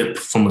clip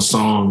from a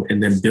song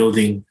and then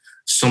building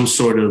some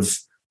sort of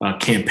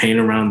campaign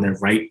around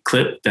that right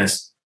clip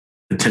that's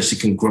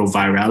potentially can grow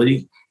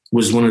virality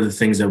was one of the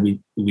things that we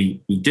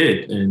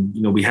did. And,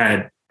 we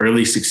had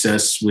early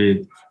success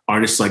with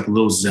artists like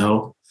Lil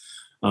Zell,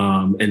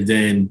 and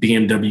then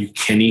BMW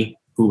Kenny,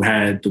 who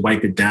had the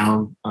Wipe It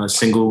Down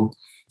single,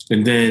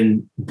 and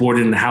then Bored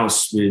in the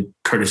House with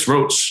Curtis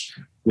Roach,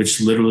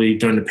 which literally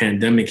during the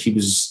pandemic, he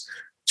was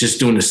just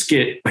doing a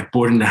skit like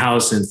Bored in the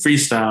House and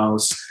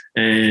freestyles.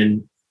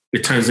 And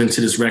it turns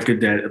into this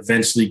record that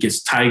eventually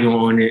gets Tyga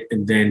on it.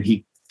 And then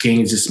he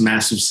gains this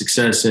massive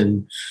success.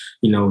 And,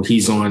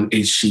 he's on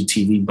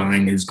HGTV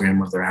buying his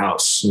grandmother a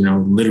house,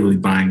 literally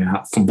buying a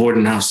house, from Bored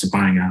in the House to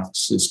buying a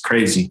house. It's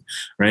crazy,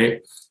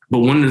 right? But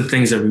one of the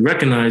things that we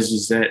recognize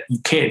is that you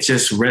can't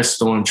just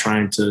rest on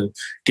trying to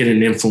get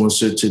an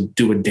influencer to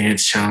do a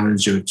dance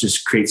challenge or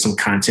just create some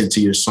content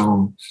to your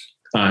song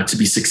to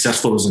be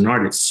successful as an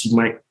artist. You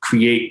might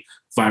create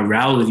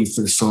virality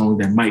for the song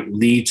that might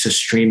lead to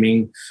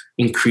streaming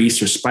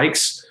increase or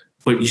spikes,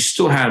 but you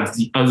still have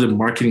the other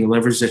marketing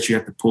levers that you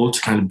have to pull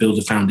to kind of build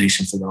a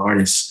foundation for the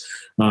artist.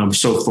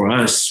 So for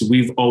us,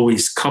 we've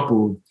always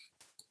coupled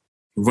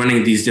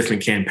running these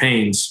different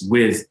campaigns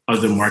with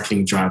other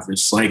marketing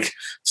drivers like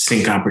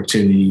sync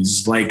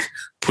opportunities, like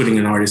putting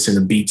an artist in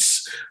a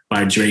Beats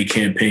by Dre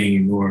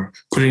campaign or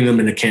putting them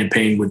in a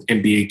campaign with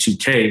NBA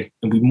 2K.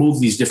 And we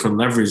move these different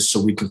levers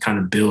so we can kind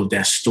of build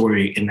that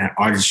story and that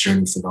artist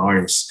journey for the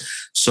artist.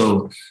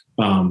 So,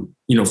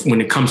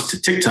 when it comes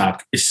to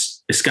TikTok,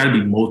 it's got to be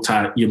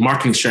your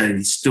marketing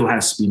strategy still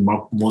has to be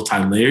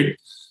multi-layered.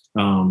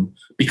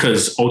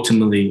 Because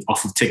ultimately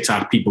off of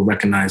TikTok, people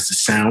recognize the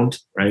sound,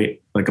 right?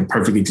 Like a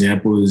perfect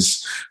example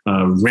is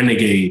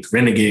Renegade,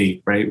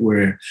 right?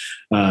 Where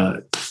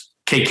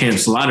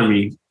K-Camp's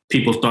Lottery,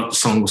 people thought the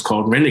song was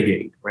called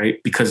Renegade, right?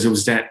 Because it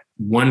was that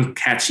one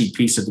catchy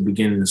piece at the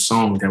beginning of the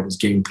song that was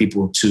getting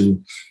people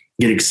to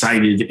get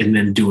excited and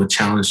then do a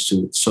challenge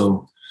to it.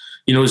 So,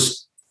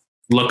 it's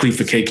luckily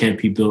for K-Camp,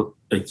 he built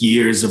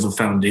years of a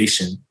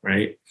foundation,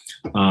 right?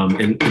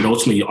 And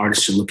ultimately,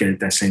 artists should look at it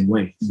that same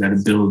way. You got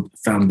to build a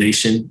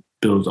foundation,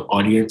 build an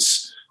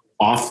audience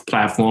off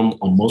platform,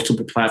 on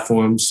multiple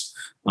platforms,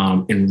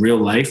 in real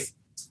life,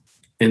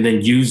 and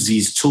then use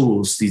these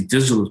tools, these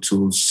digital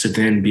tools, to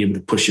then be able to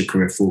push your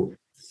career forward.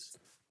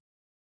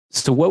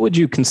 So what would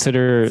you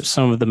consider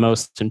some of the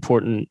most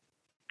important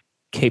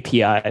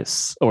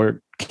KPIs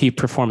or key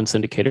performance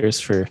indicators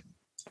for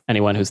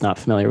anyone who's not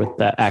familiar with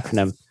that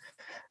acronym,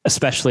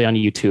 especially on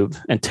YouTube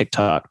and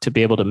TikTok, to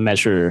be able to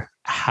measure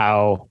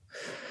how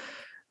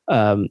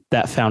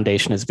that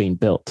foundation is being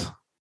built?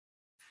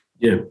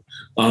 Yeah.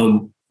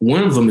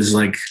 One of them is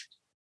like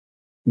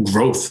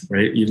growth,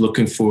 right? You're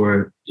looking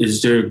for,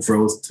 is there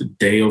growth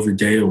day over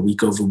day or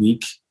week over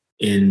week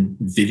in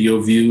video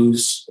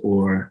views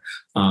or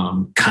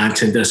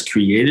content that's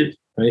created,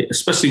 right?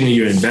 Especially when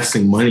you're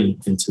investing money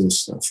into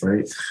this stuff,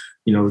 right?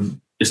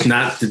 It's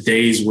not the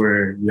days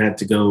where you had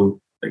to go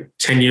like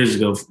 10 years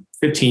ago,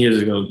 15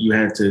 years ago,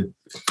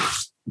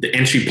 the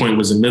entry point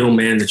was a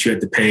middleman that you had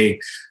to pay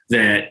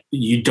that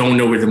you don't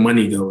know where the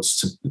money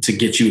goes to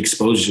get you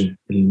exposure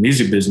in the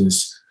music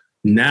business.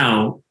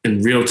 Now,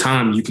 in real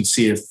time, you can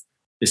see if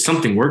there's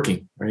something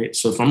working, right?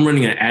 So if I'm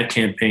running an ad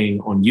campaign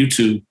on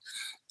YouTube,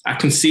 I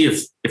can see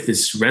if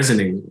it's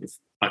resonating.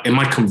 Am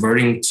I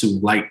converting to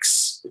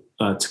likes,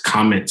 to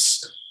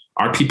comments?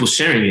 Are people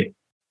sharing it?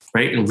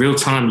 Right? In real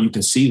time, you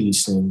can see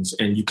these things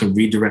and you can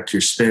redirect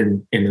your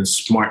spend in a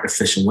smart,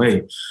 efficient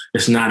way.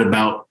 It's not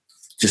about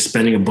just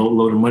spending a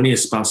boatload of money.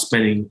 It's about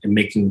spending and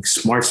making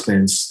smart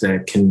spends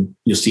that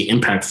you'll see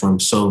impact from.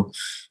 So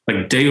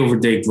like day over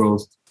day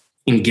growth,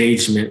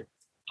 engagement,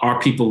 are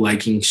people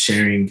liking,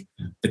 sharing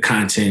the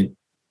content?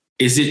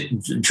 Is it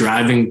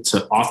driving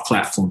to off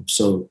platform?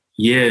 So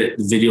yeah,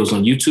 the videos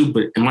on YouTube,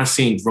 but am I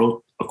seeing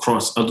growth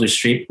across other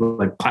stream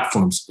like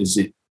platforms? Is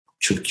it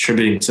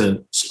contributing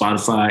to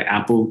Spotify,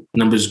 Apple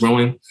numbers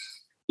growing?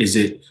 Is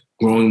it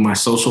growing my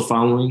social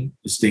following?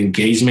 Is the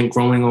engagement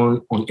growing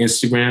on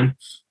Instagram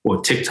or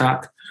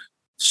TikTok?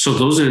 So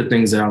those are the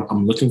things that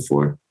I'm looking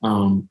for.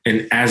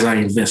 And as I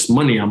invest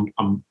money,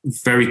 I'm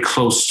very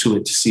close to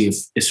it to see if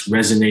it's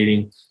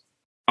resonating.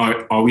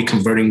 Are we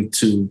converting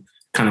to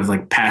kind of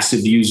like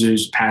passive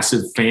users,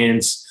 passive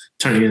fans,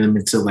 turning them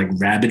into like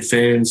rabid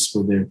fans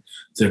where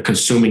they're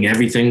consuming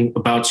everything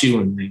about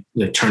you and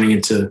they're turning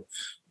into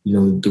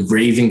the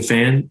raving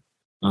fan?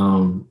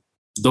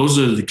 Those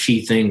are the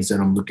key things that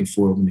I'm looking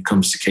for when it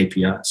comes to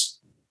KPIs.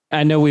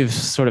 I know we've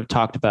sort of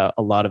talked about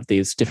a lot of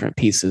these different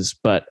pieces,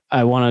 but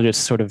I want to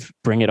just sort of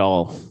bring it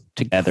all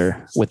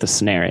together with a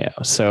scenario.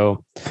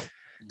 So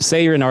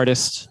say you're an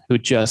artist who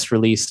just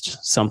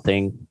released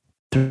something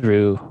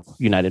through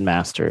United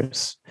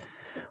Masters.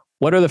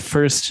 What are the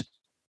first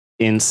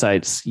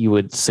insights you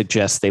would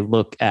suggest they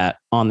look at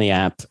on the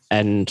app,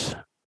 and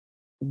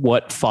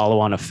what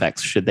follow-on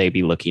effects should they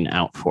be looking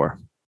out for?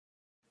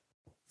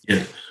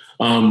 Yeah.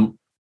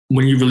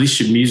 When you release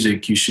your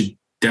music, you should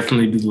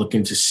definitely be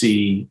looking to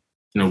see,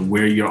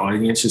 where your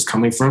audience is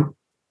coming from,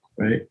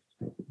 right?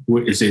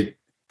 Where is it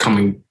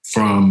coming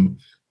from?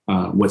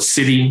 What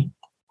city?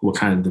 What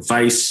kind of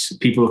device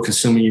people are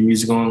consuming your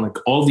music on? Like,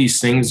 all these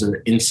things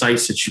are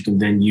insights that you can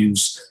then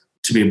use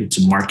to be able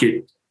to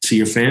market to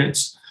your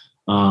fans.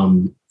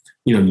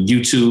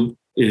 YouTube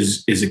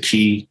is a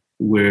key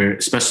where,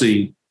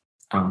 especially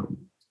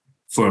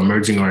for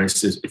emerging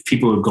artists, if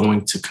people are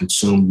going to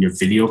consume your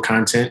video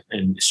content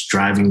and it's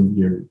driving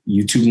your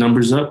YouTube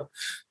numbers up,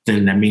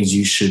 then that means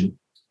you should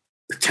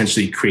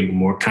potentially create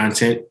more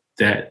content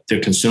that they're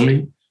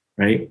consuming,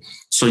 right?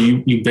 So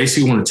you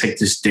basically want to take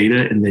this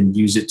data and then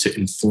use it to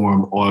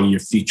inform all your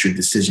future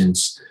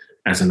decisions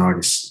as an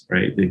artist,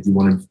 right? Like, you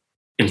want to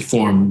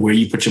inform where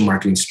you put your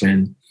marketing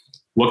spend,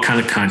 what kind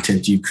of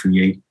content do you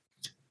create,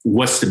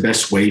 what's the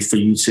best way for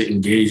you to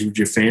engage with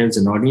your fans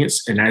and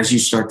audience. And as you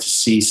start to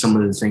see some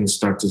of the things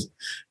start to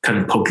kind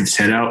of poke its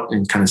head out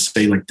and kind of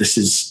say, like, this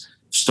is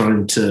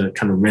starting to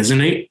kind of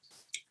resonate,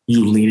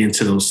 you lean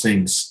into those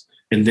things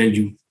and then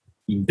you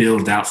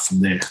build out from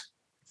there.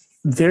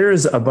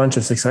 There's a bunch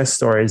of success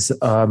stories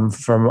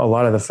from a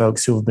lot of the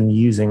folks who have been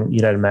using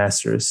United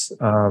Masters.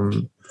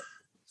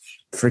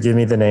 Forgive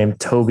me the name,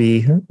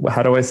 Toby.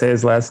 How do I say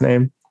his last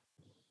name?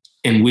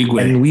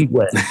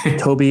 Nwigwe.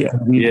 Toby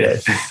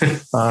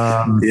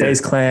Nwigwe.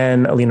 FaZe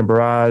Clan, Alina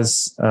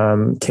Baraz,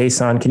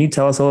 Kson. Can you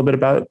tell us a little bit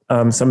about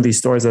some of these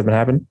stories that have been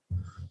happening?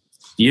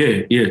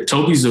 Yeah.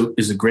 Toby's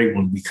is a great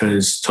one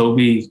because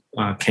Toby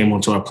came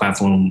onto our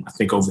platform, I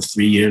think, over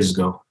 3 years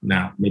ago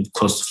now, maybe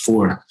close to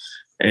 4.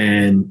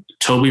 And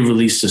Toby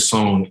released a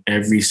song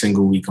every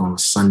single week on a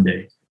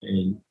Sunday.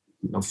 And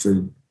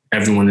for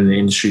everyone in the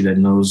industry that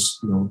knows,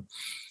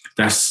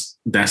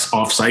 that's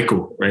off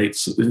cycle, right?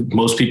 So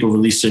most people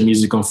release their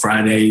music on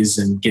Fridays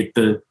and get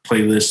the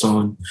playlist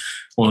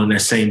on that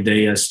same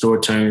day as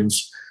store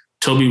turns.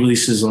 Toby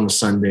releases on a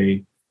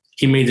Sunday.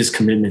 He made this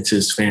commitment to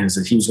his fans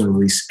that he was going to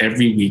release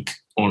every week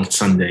on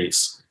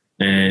Sundays.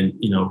 And,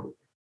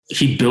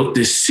 he built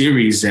this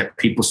series that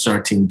people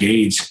start to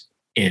engage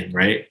in,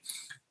 right?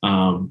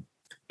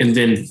 And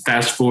then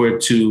fast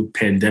forward to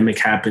pandemic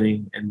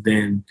happening, and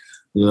then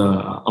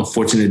the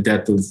unfortunate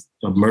death of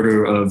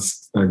murder of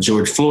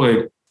George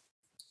Floyd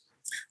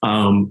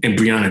and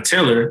Breonna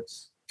Taylor.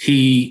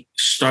 He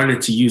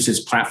started to use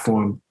his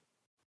platform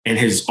and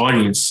his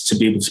audience to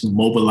be able to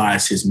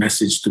mobilize his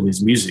message through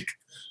his music.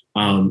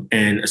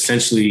 And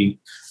essentially,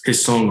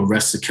 his song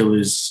 "Arrest the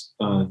Killers"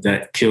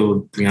 that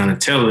killed Breonna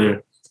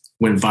Taylor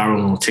went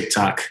viral on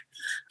TikTok.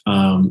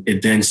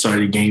 It then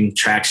started gaining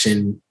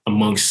traction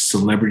amongst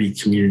celebrity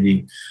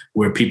community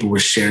where people were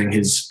sharing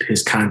his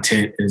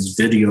content, his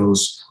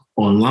videos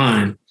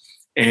online.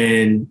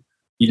 And,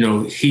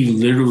 he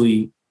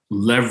literally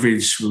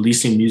leveraged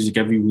releasing music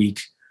every week,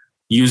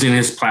 using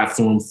his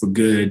platform for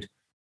good,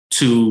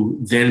 to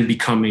then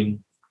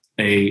becoming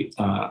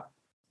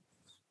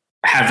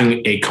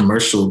having a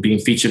commercial, being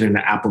featured in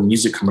the Apple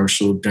Music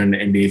commercial during the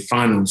NBA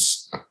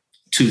Finals,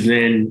 to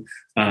then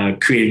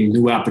creating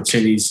new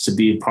opportunities to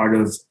be a part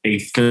of a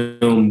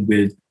film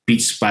with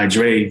Beats by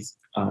Dre,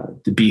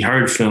 the Be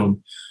Heard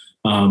film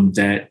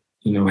that,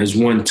 has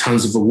won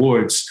tons of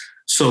awards.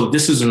 So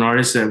this is an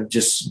artist that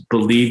just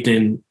believed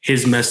in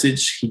his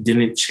message. He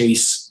didn't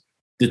chase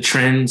the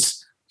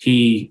trends.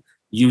 He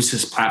used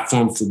his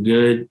platform for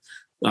good,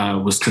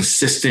 was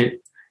consistent,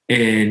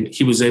 and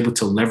he was able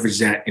to leverage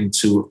that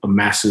into a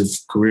massive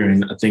career.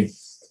 And I think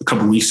a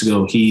couple of weeks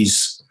ago,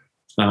 he's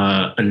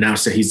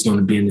announced that he's going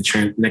to be in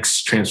the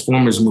next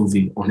Transformers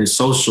movie on his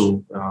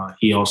social.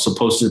 He also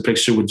posted a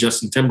picture with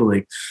Justin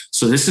Timberlake.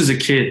 So this is a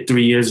kid 4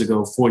 years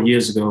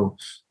ago,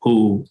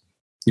 who,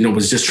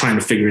 was just trying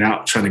to figure it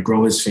out, trying to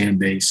grow his fan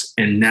base.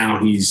 And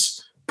now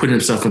he's put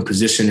himself in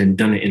position and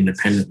done it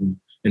independently.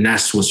 And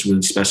that's what's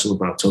really special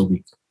about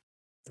Toby.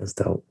 That's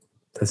dope.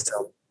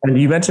 And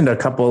you mentioned a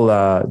couple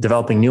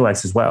developing new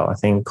acts as well. I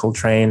think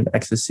Coltrane,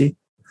 Ecstasy.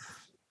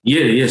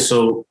 Yeah.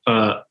 So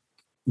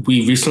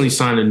we recently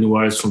signed a new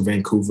artist from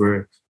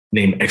Vancouver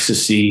named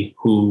Ecstasy,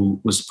 who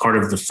was part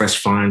of the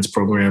Fresh Finds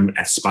program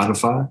at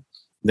Spotify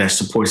that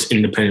supports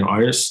independent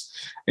artists.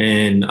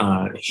 And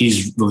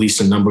he's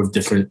released a number of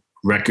different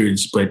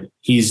records, but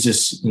he's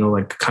just,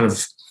 kind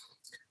of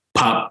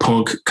pop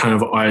punk kind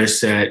of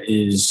artist that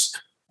is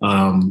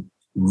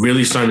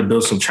really starting to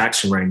build some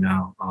traction right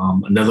now.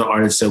 Another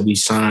artist that we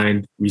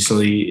signed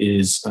recently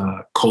is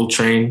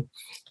Coltrane,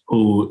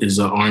 who is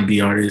an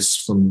R&B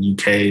artist from the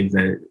UK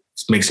that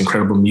makes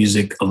incredible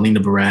music. Alina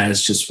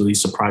Baraz just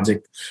released a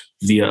project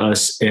via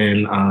us.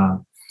 And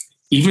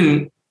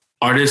even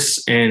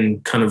artists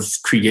and kind of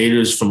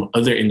creators from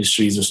other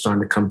industries are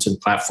starting to come to the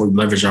platform,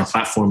 leverage our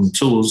platform and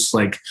tools.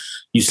 Like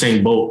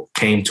Usain Bolt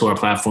came to our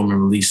platform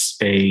and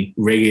released a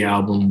reggae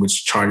album,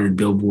 which charted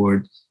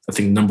Billboard, I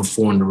think, number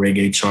 4 in the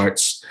reggae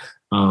charts.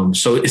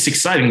 So it's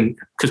exciting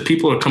because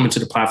people are coming to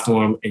the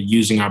platform and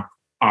using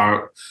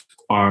our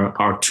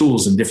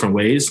tools in different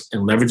ways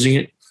and leveraging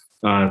it.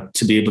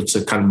 to be able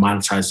to kind of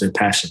monetize their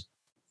passion.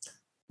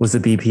 Was the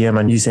BPM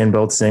on Usain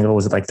Bolt's single,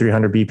 was it like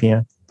 300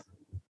 BPM?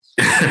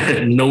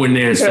 Nowhere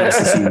near as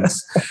fast as he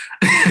was.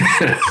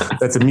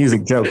 That's a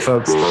music joke,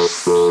 folks.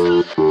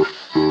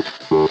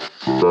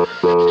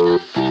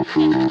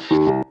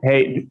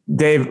 Hey,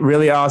 Dave,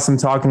 really awesome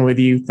talking with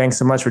you. Thanks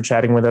so much for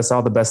chatting with us.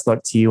 All the best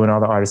luck to you and all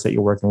the artists that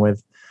you're working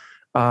with.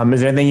 Is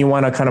there anything you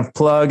want to kind of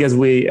plug as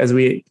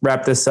we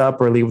wrap this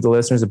up, or leave with the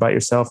listeners about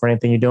yourself or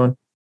anything you're doing?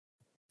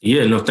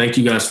 Yeah, no, thank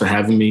you guys for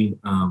having me.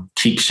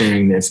 Keep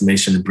sharing the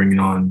information and bringing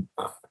on,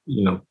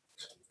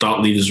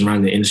 thought leaders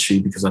around the industry,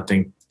 because I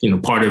think,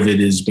 part of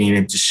it is being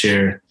able to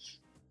share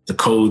the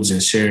codes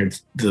and share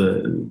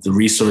the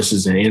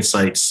resources and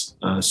insights,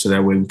 so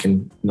that way we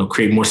can,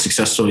 create more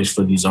success stories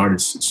for these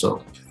artists.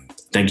 So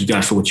thank you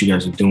guys for what you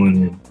guys are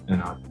doing,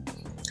 and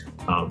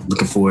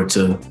looking forward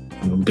to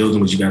building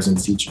with you guys in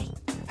the future.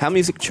 How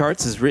Music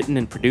Charts is written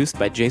and produced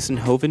by Jason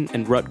Hoven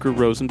and Rutger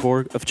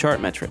Rosenborg of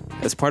Chartmetric.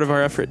 As part of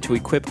our effort to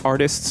equip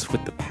artists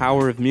with the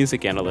power of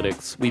music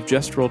analytics, we've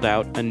just rolled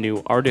out a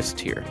new artist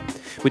tier,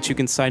 which you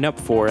can sign up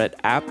for at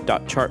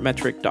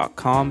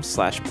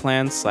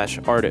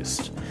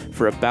app.chartmetric.com/plan/artist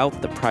for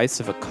about the price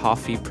of a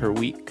coffee per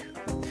week.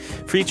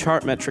 Free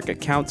Chartmetric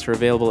accounts are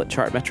available at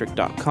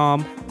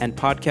chartmetric.com, and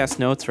podcast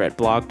notes are at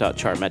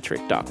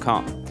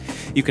blog.chartmetric.com.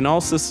 You can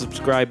also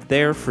subscribe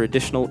there for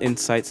additional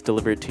insights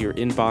delivered to your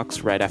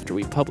inbox right after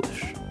we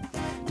publish.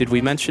 Did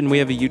we mention we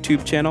have a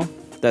YouTube channel?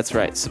 That's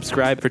right,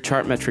 subscribe for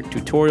Chartmetric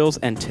tutorials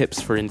and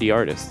tips for indie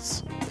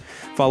artists.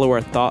 Follow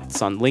our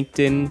thoughts on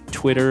LinkedIn,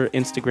 Twitter,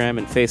 Instagram,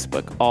 and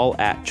Facebook, all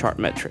at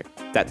Chartmetric.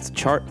 That's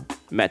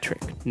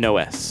Chartmetric, no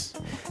S.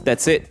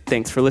 That's it.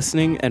 Thanks for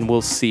listening, and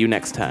we'll see you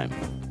next time.